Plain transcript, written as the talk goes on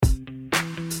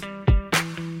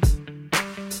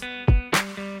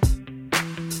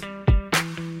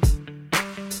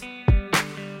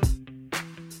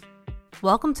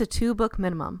Welcome to Two Book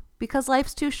Minimum, because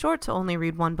life's too short to only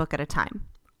read one book at a time.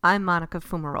 I'm Monica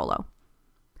Fumarolo.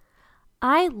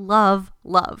 I love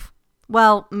love.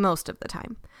 Well, most of the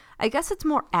time. I guess it's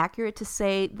more accurate to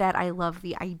say that I love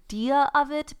the idea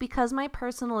of it because my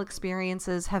personal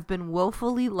experiences have been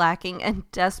woefully lacking and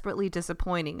desperately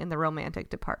disappointing in the romantic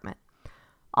department.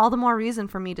 All the more reason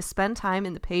for me to spend time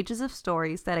in the pages of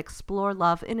stories that explore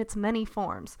love in its many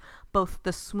forms, both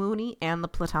the swoony and the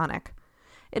platonic.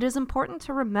 It is important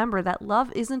to remember that love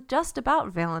isn't just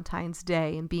about Valentine's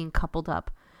Day and being coupled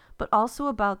up, but also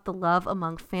about the love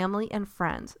among family and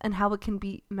friends and how it can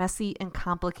be messy and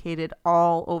complicated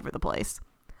all over the place.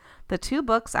 The two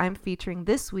books I'm featuring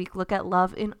this week look at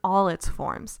love in all its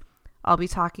forms. I'll be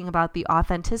talking about The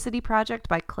Authenticity Project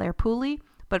by Clare Pooley,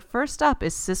 but first up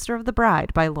is Sister of the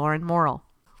Bride by Morrill.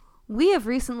 We have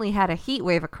recently had a heat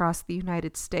wave across the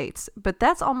United States, but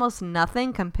that's almost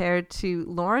nothing compared to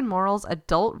Morrill's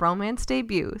adult romance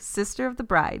debut, Sister of the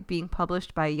Bride, being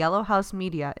published by Yellow House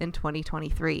Media in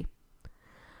 2023.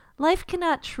 Life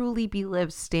cannot truly be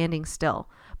lived standing still,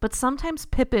 but sometimes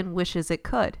Pippin wishes it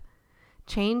could.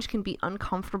 Change can be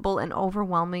uncomfortable and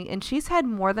overwhelming, and she's had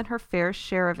more than her fair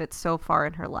share of it so far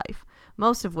in her life,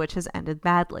 most of which has ended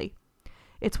badly.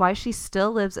 It's why she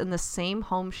still lives in the same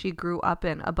home she grew up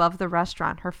in above the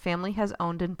restaurant her family has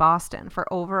owned in Boston for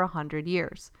over 100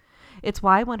 years. It's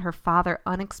why when her father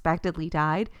unexpectedly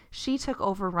died, she took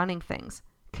over running things.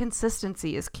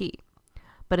 Consistency is key.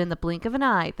 But in the blink of an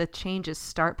eye, the changes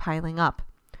start piling up.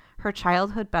 Her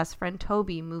childhood best friend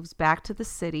Toby moves back to the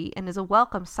city and is a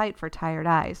welcome sight for tired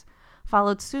eyes,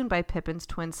 followed soon by Pippin's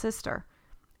twin sister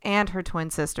and her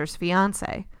twin sister's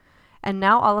fiancé. And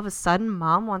now all of a sudden,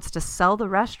 Mom wants to sell the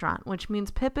restaurant, which means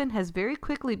Pippin has very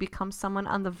quickly become someone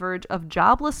on the verge of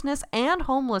joblessness and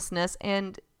homelessness,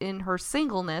 and in her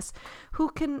singleness, who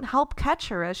can help catch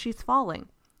her as she's falling.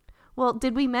 Well,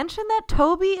 did we mention that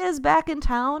Toby is back in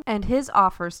town? And his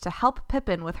offers to help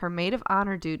Pippin with her maid of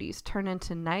honor duties turn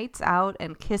into nights out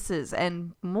and kisses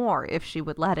and more if she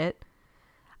would let it.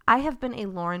 I have been a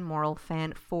Morrill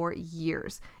fan for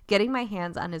years, getting my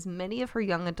hands on as many of her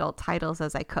young adult titles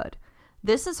as I could.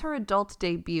 This is her adult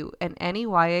debut, and any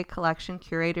YA collection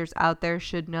curators out there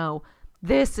should know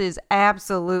this is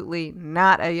absolutely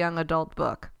not a young adult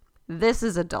book. This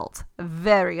is adult,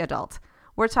 very adult.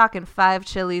 We're talking 5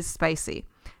 chilies spicy.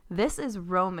 This is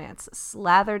romance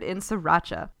slathered in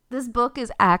sriracha. This book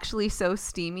is actually so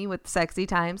steamy with sexy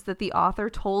times that the author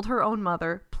told her own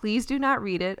mother, "Please do not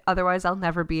read it, otherwise I'll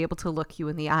never be able to look you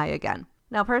in the eye again."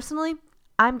 Now, personally,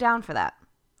 I'm down for that.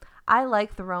 I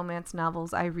like the romance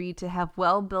novels I read to have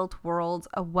well-built worlds,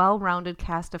 a well-rounded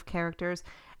cast of characters,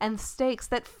 and stakes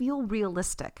that feel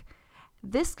realistic.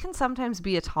 This can sometimes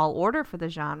be a tall order for the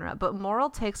genre, but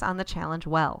Morrill takes on the challenge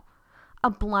well. A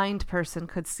blind person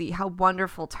could see how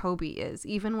wonderful Toby is,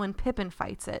 even when Pippin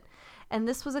fights it, and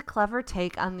this was a clever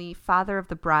take on the father of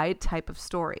the bride type of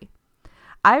story.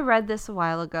 I read this a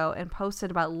while ago and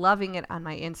posted about loving it on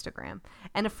my Instagram,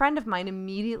 and a friend of mine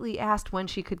immediately asked when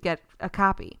she could get a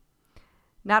copy.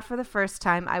 Not for the first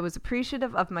time, I was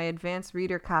appreciative of my advanced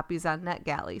reader copies on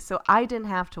NetGalley, so I didn't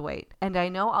have to wait, and I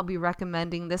know I'll be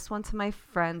recommending this one to my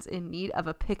friends in need of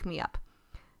a pick-me-up.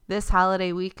 This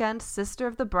holiday weekend, Sister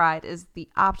of the Bride is the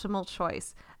optimal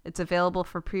choice. It's available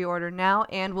for pre-order now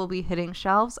and will be hitting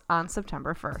shelves on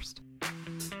September 1st.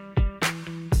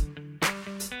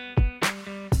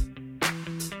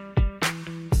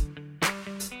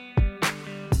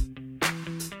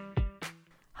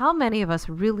 How many of us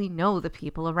really know the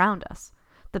people around us?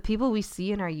 The people we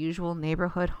see in our usual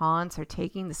neighborhood haunts or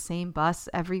taking the same bus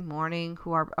every morning,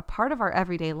 who are a part of our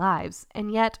everyday lives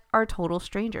and yet are total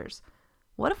strangers.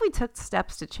 What if we took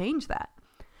steps to change that?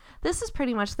 This is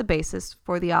pretty much the basis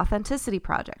for The Authenticity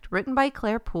Project, written by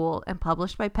Clare Pooley and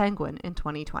published by Penguin in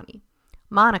 2020.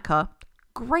 Monica,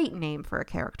 great name for a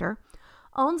character,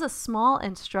 owns a small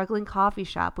and struggling coffee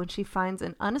shop when she finds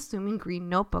an unassuming green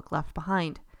notebook left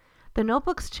behind. The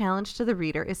notebook's challenge to the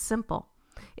reader is simple.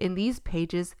 In these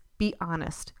pages, be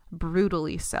honest,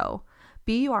 brutally so.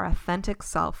 Be your authentic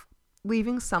self,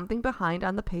 leaving something behind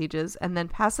on the pages and then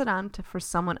pass it on for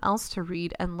someone else to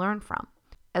read and learn from.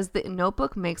 As the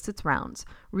notebook makes its rounds,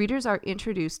 readers are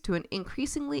introduced to an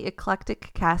increasingly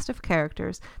eclectic cast of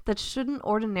characters that shouldn't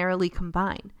ordinarily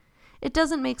combine. It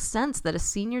doesn't make sense that a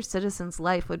senior citizen's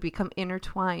life would become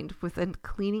intertwined with a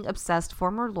cleaning-obsessed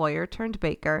former lawyer turned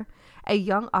baker, a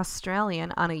young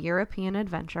Australian on a European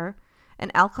adventure,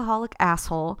 an alcoholic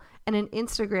asshole, and an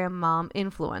Instagram mom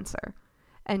influencer.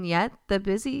 And yet, the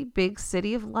busy, big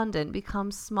city of London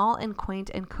becomes small and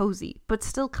quaint and cozy, but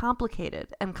still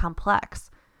complicated and complex.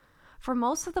 For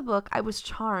most of the book, I was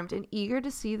charmed and eager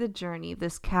to see the journey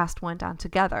this cast went on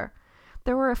together.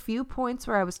 There were a few points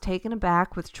where I was taken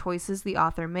aback with choices the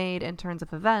author made and turns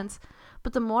of events,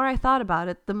 but the more I thought about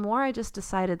it, the more I just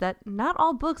decided that not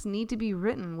all books need to be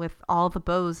written with all the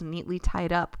bows neatly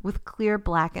tied up with clear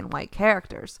black and white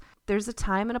characters. There's a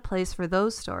time and a place for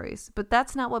those stories, but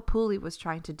that's not what Pooley was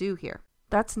trying to do here.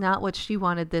 That's not what she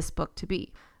wanted this book to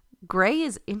be. Gray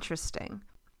is interesting.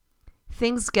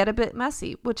 Things get a bit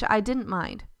messy, which I didn't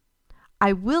mind.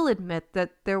 I will admit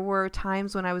that there were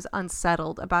times when I was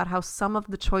unsettled about how some of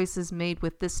the choices made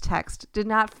with this text did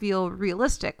not feel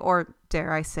realistic or,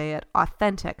 dare I say it,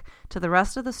 authentic to the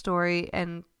rest of the story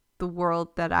and the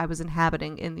world that I was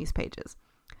inhabiting in these pages.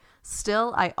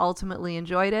 Still, I ultimately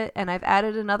enjoyed it, and I've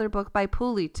added another book by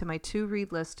Pooley to my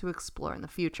to-read list to explore in the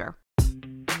future.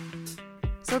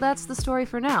 So that's the story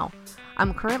for now.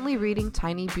 I'm currently reading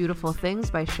Tiny Beautiful Things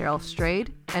by Cheryl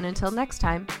Strayed, and until next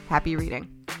time, happy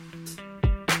reading.